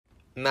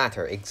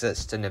Matter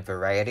exists in a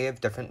variety of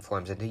different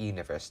forms in the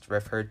universe,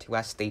 referred to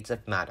as states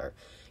of matter.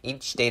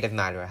 Each state of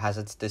matter has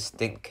its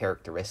distinct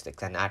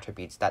characteristics and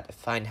attributes that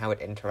define how it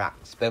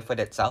interacts, both with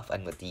itself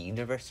and with the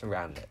universe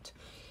around it.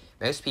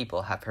 Most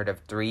people have heard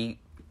of 3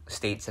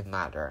 states of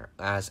matter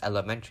as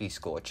elementary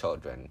school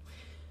children.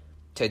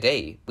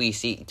 Today, we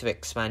seek to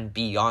expand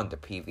beyond the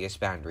previous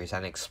boundaries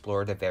and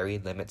explore the very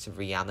limits of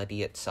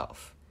reality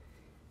itself.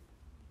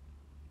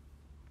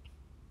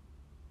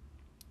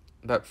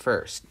 But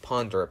first,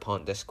 ponder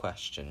upon this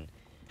question.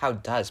 How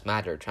does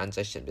matter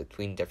transition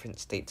between different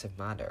states of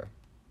matter?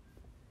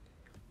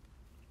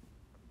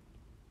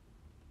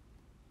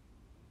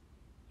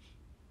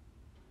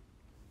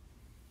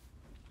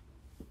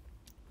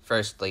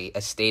 Firstly,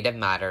 a state of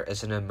matter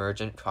is an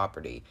emergent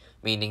property,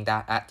 meaning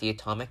that at the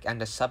atomic and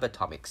the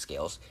subatomic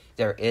scales,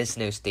 there is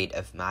no state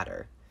of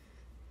matter.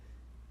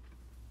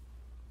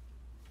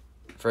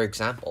 For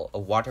example, a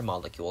water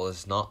molecule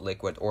is not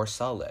liquid or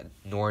solid,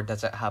 nor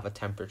does it have a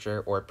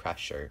temperature or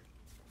pressure.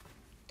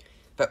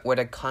 But with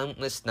a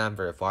countless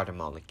number of water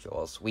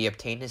molecules, we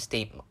obtain a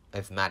state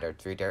of matter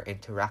through their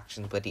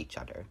interactions with each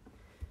other.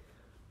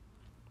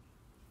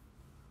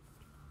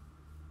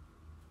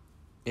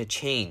 A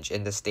change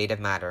in the state of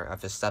matter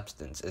of a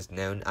substance is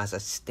known as a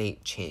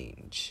state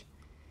change.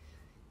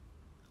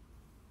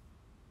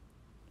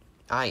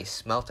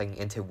 Ice melting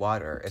into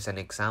water is an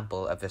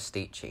example of a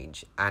state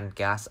change, and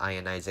gas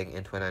ionizing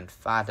into an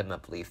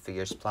unfathomably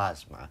fierce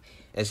plasma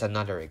is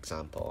another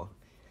example.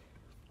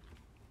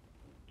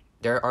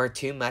 There are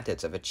 2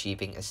 methods of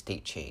achieving a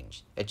state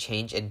change: a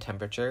change in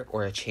temperature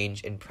or a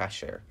change in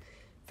pressure.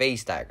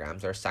 Phase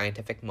diagrams are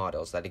scientific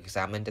models that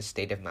examine the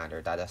state of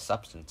matter that a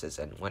substance is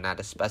in when at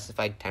a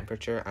specified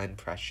temperature and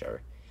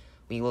pressure.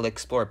 We will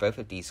explore both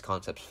of these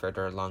concepts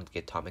further along the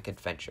atomic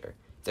adventure.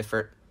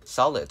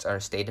 Solids are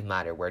a state of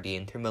matter where the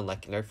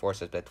intermolecular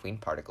forces between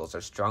particles are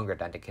stronger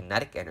than the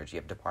kinetic energy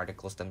of the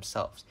particles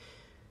themselves.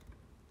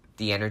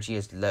 The energy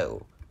is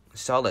low.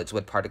 Solids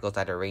with particles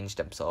that arrange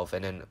themselves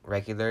in a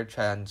regular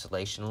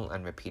translational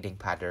and repeating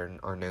pattern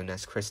are known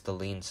as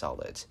crystalline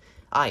solids.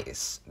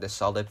 Ice, the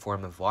solid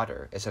form of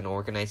water, is an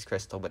organized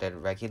crystal with a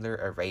regular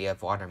array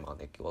of water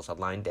molecules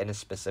aligned in a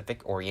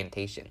specific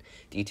orientation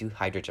due to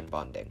hydrogen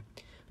bonding.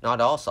 Not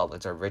all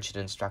solids are rigid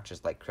in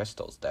structures like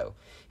crystals, though.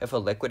 If a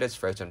liquid is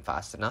frozen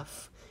fast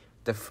enough,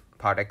 the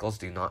particles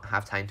do not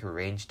have time to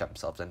arrange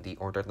themselves in the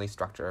orderly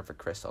structure of a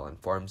crystal and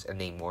forms an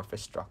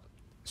amorphous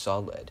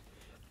solid.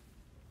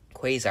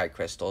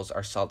 Quasi-crystals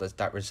are solids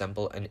that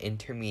resemble an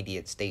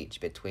intermediate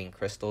stage between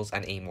crystals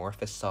and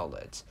amorphous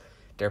solids.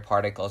 Their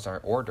particles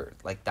are ordered,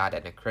 like that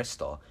in a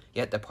crystal,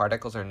 yet the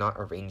particles are not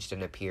arranged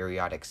in a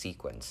periodic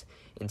sequence.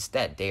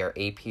 Instead, they are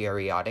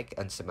aperiodic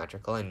and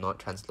symmetrical and not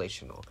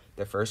translational.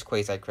 The first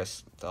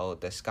quasi-crystal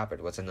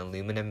discovered was an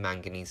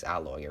aluminum-manganese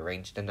alloy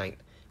arranged in an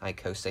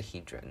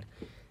icosahedron.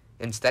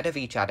 Instead of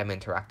each atom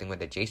interacting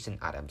with adjacent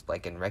atoms,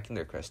 like in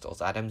regular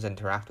crystals, atoms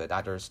interact with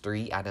others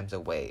 3 atoms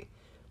away.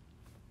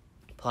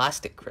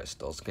 Plastic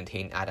crystals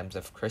contain atoms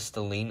of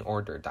crystalline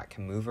order that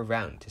can move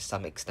around to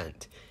some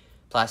extent.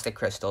 Plastic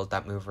crystals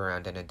that move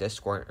around in a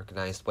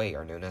disorganized way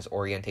are known as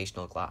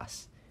orientational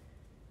glass.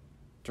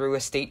 Through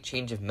a state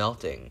change of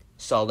melting,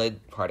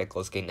 solid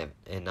particles gain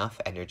enough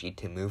energy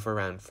to move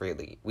around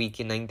freely,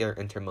 weakening their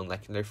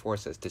intermolecular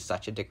forces to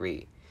such a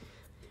degree.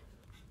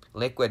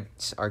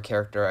 Liquids are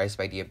characterized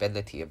by the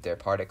ability of their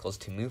particles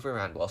to move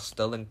around while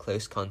still in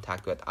close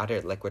contact with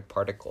other liquid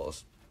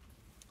particles.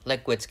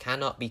 Liquids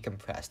cannot be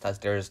compressed as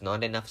there is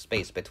not enough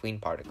space between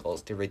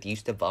particles to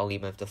reduce the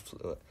volume of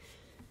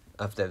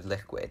the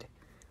liquid.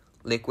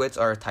 Liquids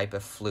are a type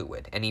of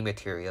fluid, any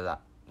material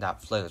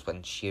that flows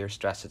when shear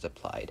stress is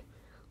applied.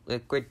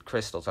 Liquid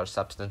crystals are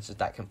substances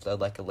that can flow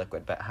like a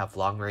liquid but have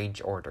long-range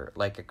order,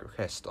 like a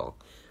crystal.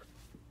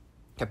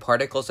 The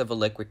particles of a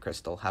liquid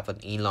crystal have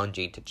an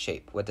elongated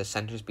shape, with the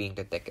centers being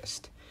the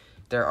thickest.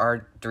 There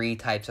are 3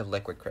 types of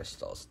liquid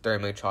crystals: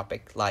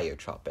 thermotropic,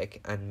 lyotropic,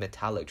 and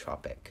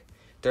metallotropic.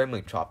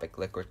 Thermotropic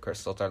liquid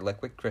crystals are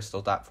liquid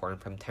crystals that form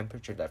from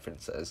temperature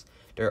differences.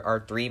 There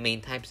are 3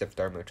 main types of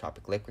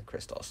thermotropic liquid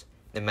crystals: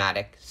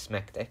 pneumatic,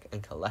 smectic,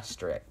 and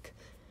cholesteric.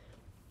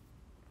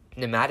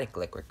 Pneumatic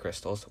liquid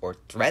crystals, or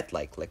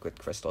thread-like liquid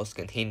crystals,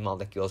 contain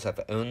molecules of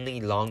only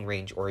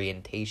long-range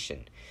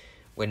orientation,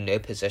 with no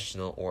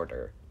positional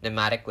order.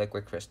 Pneumatic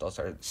liquid crystals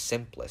are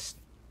simplest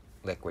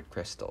liquid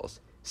crystals.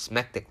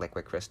 Smectic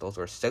liquid crystals,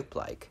 or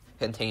soap-like,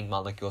 contain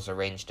molecules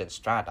arranged in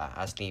strata,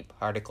 as the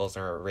particles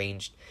are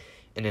arranged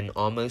in an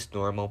almost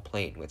normal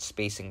plane with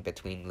spacing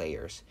between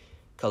layers.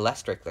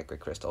 Cholesteric liquid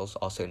crystals,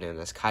 also known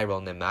as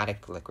chiral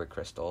pneumatic liquid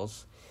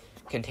crystals,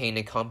 contain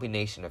a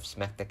combination of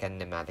smectic and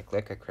pneumatic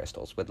liquid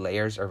crystals with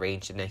layers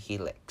arranged in a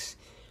helix.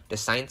 The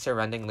science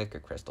surrounding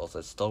liquid crystals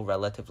is still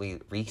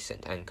relatively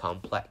recent and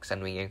complex,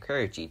 and we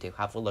encourage you to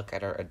have a look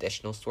at our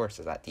additional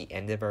sources at the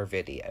end of our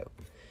video.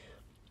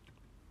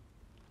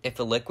 If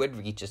a liquid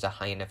reaches a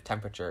high enough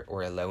temperature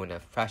or a low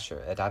enough pressure,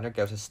 it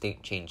undergoes a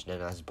state change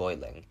known as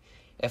boiling.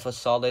 If a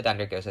solid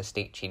undergoes a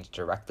state change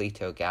directly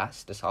to a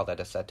gas, the solid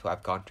is said to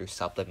have gone through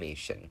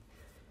sublimation.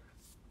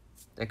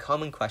 A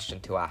common question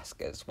to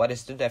ask is, what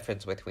is the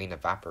difference between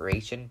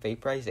evaporation,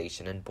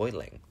 vaporization, and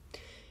boiling?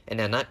 In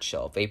a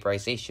nutshell,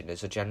 vaporization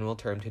is a general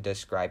term to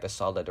describe a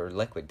solid or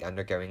liquid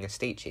undergoing a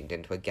state change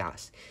into a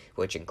gas,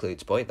 which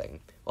includes boiling,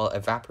 while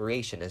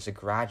evaporation is a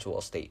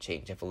gradual state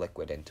change of a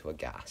liquid into a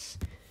gas.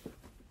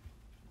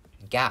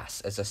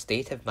 Gas is a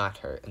state of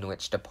matter in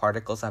which the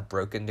particles have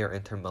broken their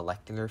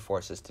intermolecular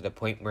forces to the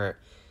point where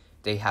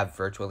they have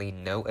virtually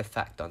no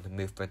effect on the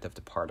movement of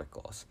the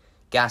particles.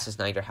 Gases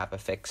neither have a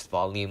fixed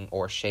volume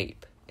or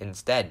shape.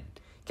 Instead,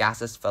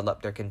 gases fill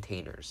up their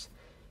containers.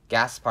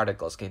 Gas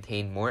particles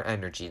contain more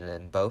energy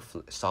than both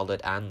solid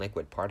and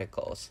liquid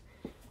particles.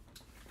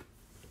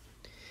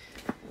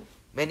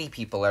 Many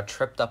people are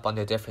tripped up on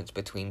the difference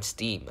between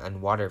steam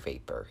and water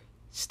vapor.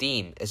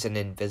 Steam is an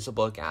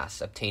invisible gas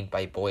obtained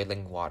by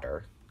boiling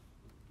water.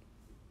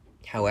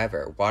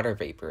 However, water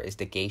vapor is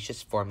the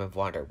gaseous form of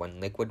water when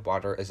liquid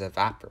water is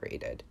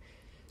evaporated.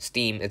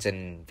 Steam is an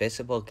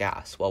invisible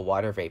gas, while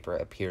water vapor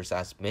appears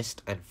as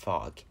mist and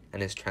fog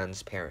and is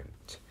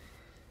transparent.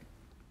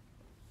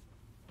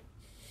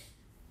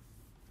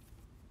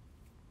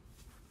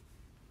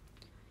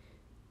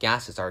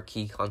 Gases are a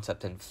key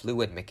concept in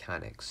fluid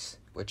mechanics,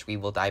 which we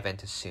will dive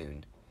into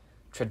soon.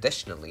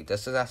 Traditionally,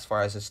 this is as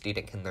far as a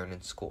student can learn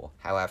in school.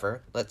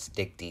 However, let's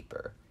dig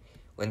deeper.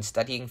 When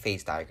studying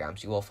phase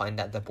diagrams, you will find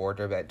that the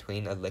border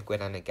between a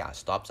liquid and a gas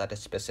stops at a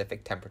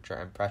specific temperature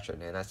and pressure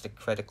known as the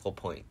critical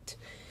point.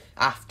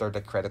 After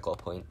the critical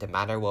point, the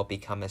matter will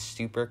become a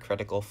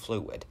supercritical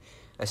fluid,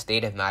 a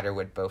state of matter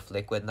with both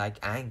liquid-like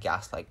and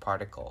gas-like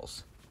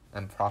particles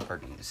and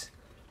properties.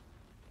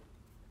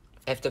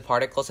 If the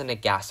particles in a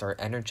gas are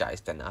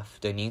energized enough,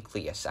 the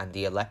nucleus and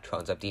the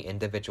electrons of the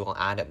individual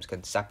atoms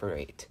can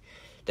separate.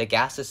 The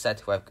gas is said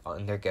to have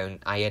undergone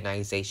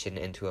ionization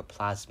into a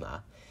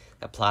plasma.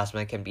 A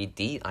plasma can be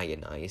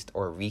deionized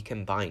or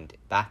recombined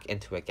back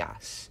into a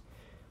gas.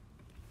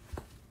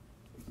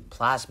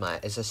 Plasma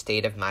is a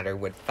state of matter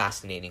with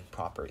fascinating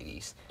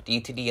properties.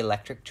 Due to the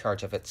electric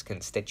charge of its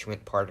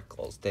constituent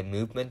particles, the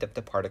movement of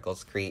the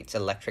particles creates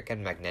electric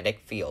and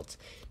magnetic fields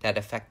that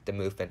affect the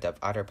movement of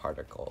other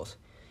particles.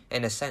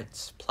 In a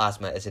sense,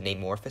 plasma is an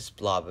amorphous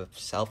blob of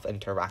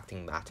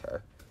self-interacting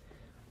matter.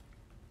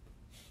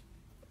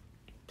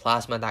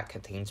 Plasma that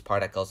contains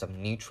particles of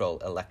neutral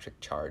electric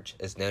charge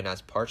is known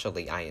as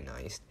partially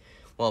ionized,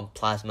 while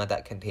plasma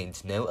that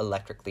contains no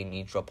electrically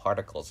neutral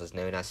particles is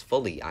known as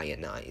fully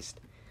ionized.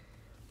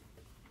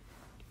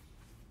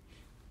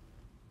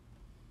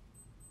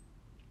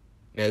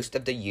 Most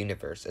of the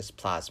universe is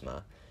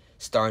plasma.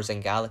 Stars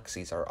and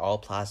galaxies are all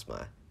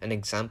plasma. An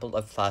example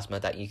of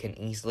plasma that you can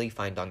easily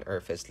find on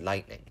Earth is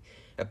lightning,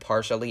 a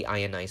partially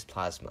ionized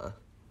plasma.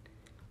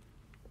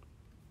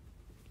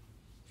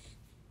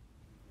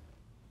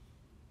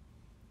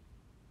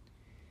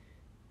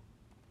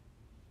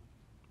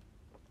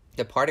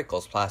 The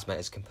particles plasma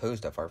is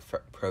composed of are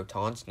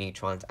protons,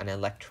 neutrons, and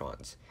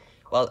electrons.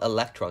 While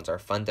electrons are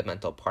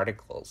fundamental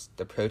particles,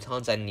 the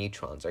protons and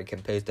neutrons are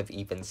composed of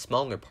even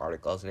smaller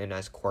particles known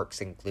as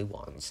quarks and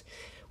gluons,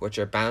 which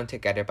are bound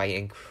together by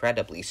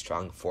incredibly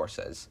strong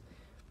forces.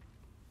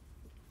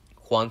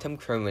 Quantum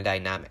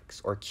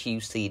chromodynamics, or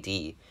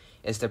QCD,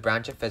 is the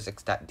branch of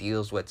physics that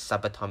deals with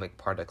subatomic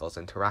particles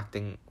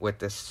interacting with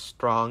the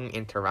strong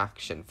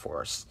interaction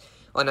force,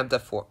 one of the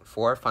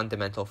four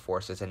fundamental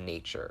forces in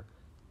nature.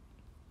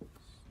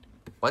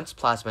 Once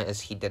plasma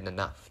is heated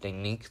enough, the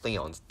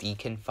nucleons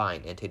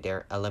deconfine into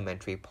their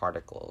elementary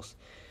particles.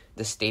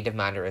 The state of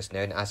matter is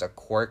known as a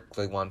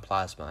quark-gluon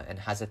plasma and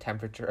has a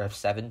temperature of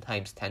 7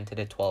 times 10 to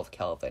the 12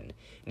 Kelvin,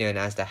 known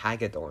as the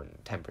Hagedorn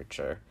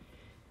temperature.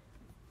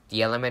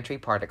 The elementary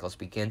particles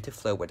begin to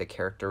flow with the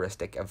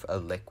characteristic of a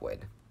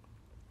liquid.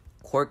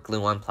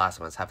 Quark-gluon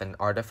plasmas have been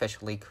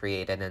artificially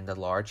created in the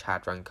Large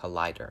Hadron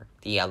Collider,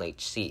 the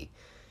LHC,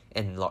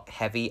 in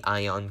heavy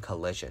ion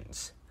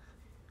collisions.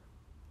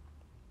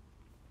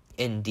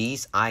 In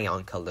these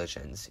ion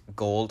collisions,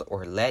 gold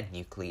or lead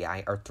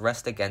nuclei are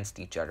thrust against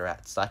each other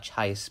at such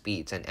high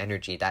speeds and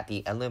energy that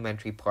the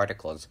elementary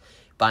particles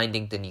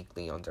binding the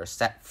nucleons are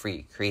set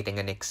free, creating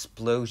an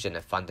explosion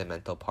of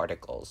fundamental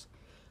particles.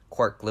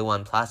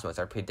 Quark-gluon plasmas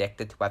are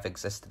predicted to have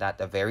existed at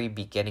the very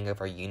beginning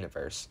of our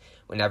universe,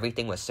 when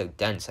everything was so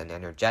dense and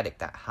energetic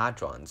that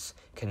hadrons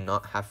could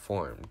not have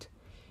formed.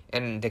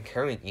 In the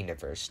current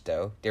universe,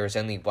 though, there is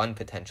only one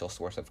potential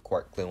source of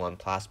quark-gluon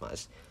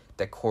plasmas,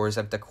 the cores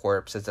of the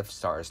corpses of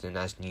stars known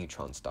as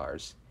neutron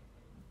stars.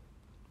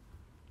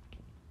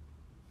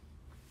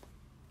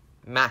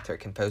 Matter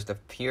composed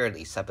of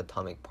purely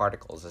subatomic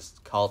particles is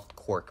called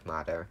quark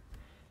matter.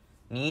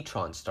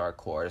 Neutron star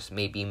cores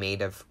may be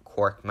made of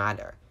quark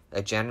matter,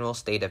 a general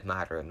state of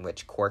matter in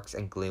which quarks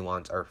and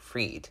gluons are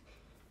freed.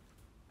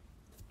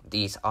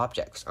 These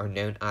objects are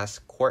known as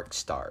quark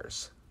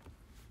stars.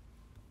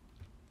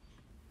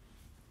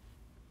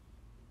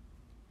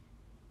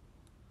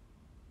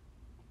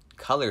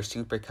 Color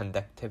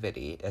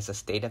superconductivity is a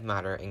state of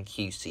matter in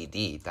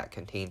QCD that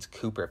contains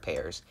Cooper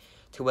pairs,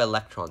 two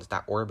electrons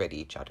that orbit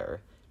each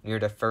other. near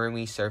the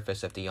Fermi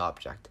surface of the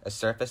object, a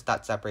surface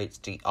that separates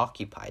the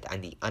occupied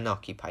and the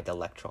unoccupied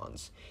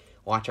electrons.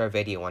 Watch our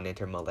video on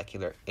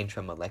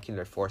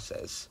intramolecular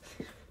forces.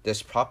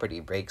 This property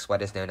breaks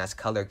what is known as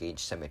color gauge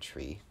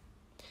symmetry.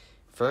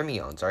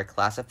 Fermions are a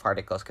class of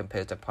particles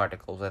composed of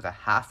particles with a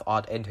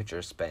half-odd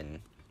integer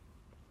spin.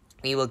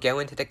 We will go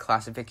into the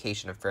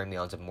classification of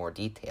fermions in more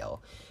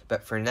detail,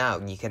 but for now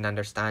you can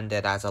understand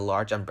it as a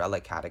large umbrella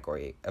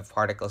category of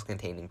particles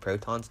containing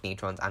protons,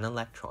 neutrons, and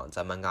electrons,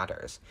 among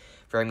others.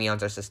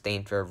 Fermions are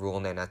sustained through a rule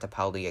known as the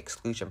Pauli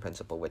exclusion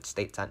principle, which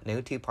states that no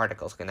two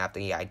particles can have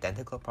the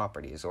identical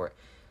properties or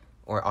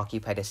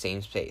occupy the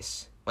same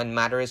space. When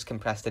matter is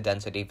compressed to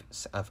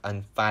densities of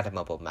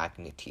unfathomable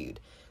magnitude,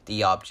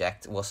 the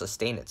object will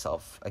sustain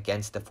itself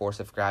against the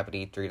force of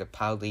gravity through the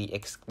Pauli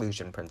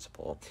exclusion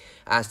principle,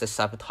 as the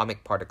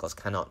subatomic particles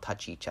cannot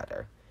touch each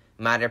other.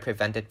 Matter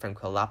prevented from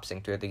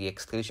collapsing through the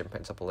exclusion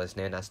principle is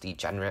known as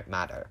degenerate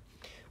matter.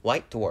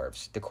 White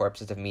dwarfs, the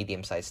corpses of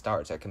medium-sized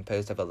stars, are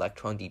composed of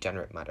electron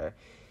degenerate matter,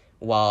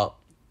 while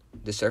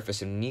the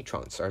surface of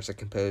neutron stars are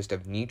composed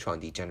of neutron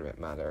degenerate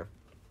matter.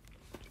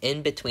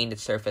 In between the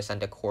surface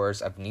and the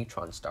cores of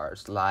neutron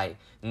stars lie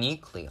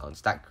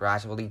nucleons that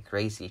gradually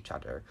graze each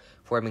other,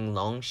 forming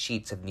long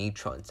sheets of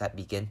neutrons that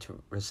begin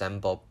to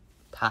resemble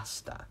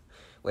pasta,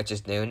 which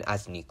is known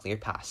as nuclear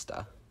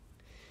pasta.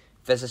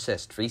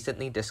 Physicists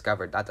recently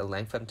discovered that the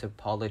length and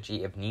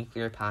topology of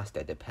nuclear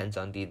pasta depends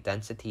on the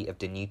density of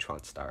the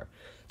neutron star,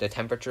 the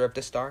temperature of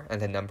the star,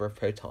 and the number of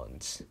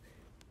protons.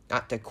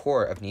 At the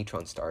core of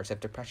neutron stars, if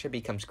the pressure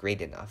becomes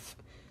great enough,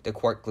 the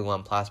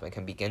quark-gluon plasma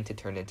can begin to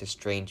turn into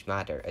strange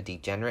matter, a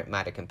degenerate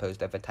matter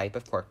composed of a type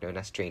of quark known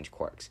as strange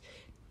quarks.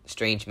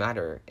 Strange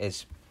matter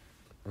is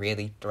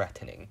really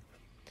threatening.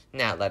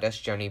 Now let us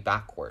journey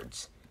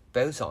backwards.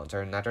 Bosons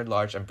are another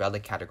large umbrella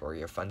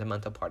category of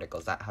fundamental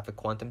particles that have a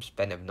quantum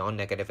spin of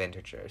non-negative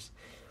integers.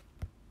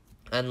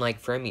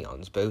 Unlike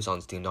fermions,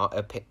 bosons do not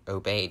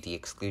obey the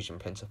exclusion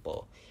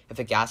principle. If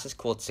a gas is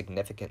cooled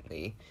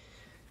significantly,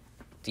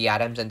 the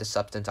atoms in the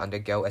substance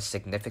undergo a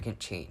significant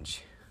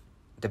change.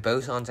 The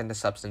bosons in the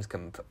substance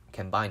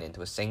combine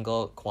into a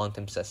single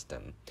quantum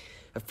system.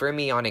 A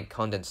fermionic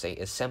condensate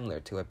is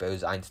similar to a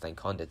Bose-Einstein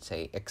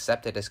condensate,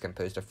 except it is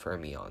composed of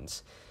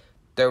fermions.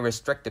 Though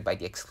restricted by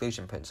the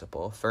exclusion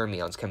principle,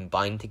 fermions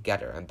combine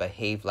together and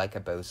behave like a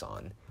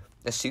boson.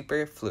 A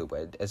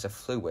superfluid is a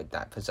fluid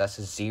that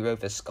possesses zero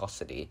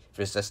viscosity,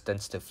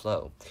 resistance to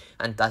flow,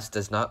 and thus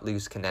does not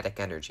lose kinetic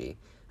energy.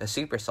 A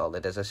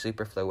supersolid is a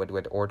superfluid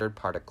with ordered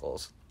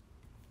particles.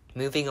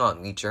 Moving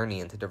on, we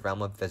journey into the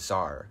realm of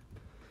bizarre.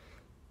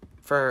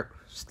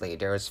 Firstly,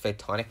 there is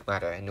photonic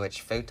matter, in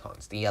which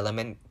photons, the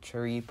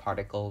elementary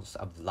particles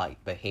of light,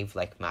 behave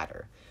like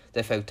matter.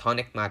 The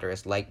photonic matter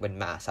is light with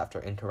mass after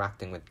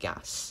interacting with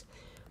gas.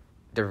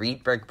 The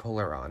Rydberg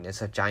polaron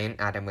is a giant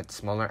atom with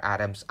smaller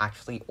atoms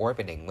actually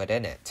orbiting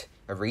within it.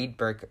 A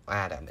Rydberg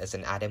atom is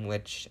an atom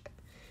which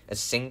a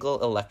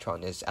single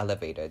electron is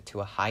elevated to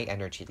a high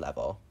energy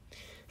level.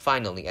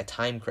 Finally, a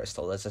time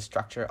crystal is a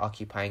structure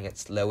occupying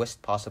its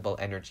lowest possible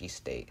energy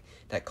state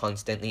that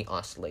constantly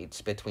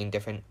oscillates between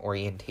different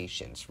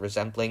orientations,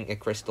 resembling a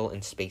crystal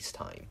in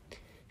space-time.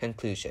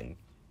 Conclusion.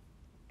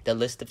 The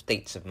list of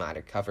states of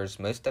matter covers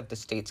most of the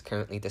states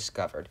currently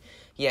discovered,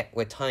 yet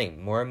with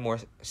time, more and more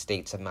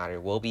states of matter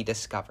will be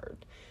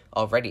discovered.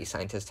 Already,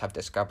 scientists have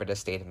discovered a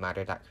state of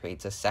matter that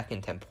creates a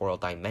second temporal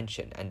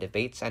dimension, and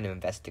debates and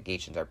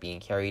investigations are being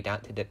carried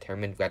out to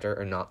determine whether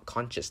or not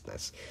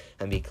consciousness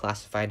can be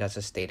classified as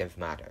a state of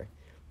matter.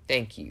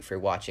 Thank you for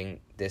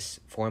watching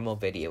this formal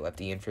video of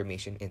the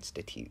Information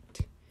Institute.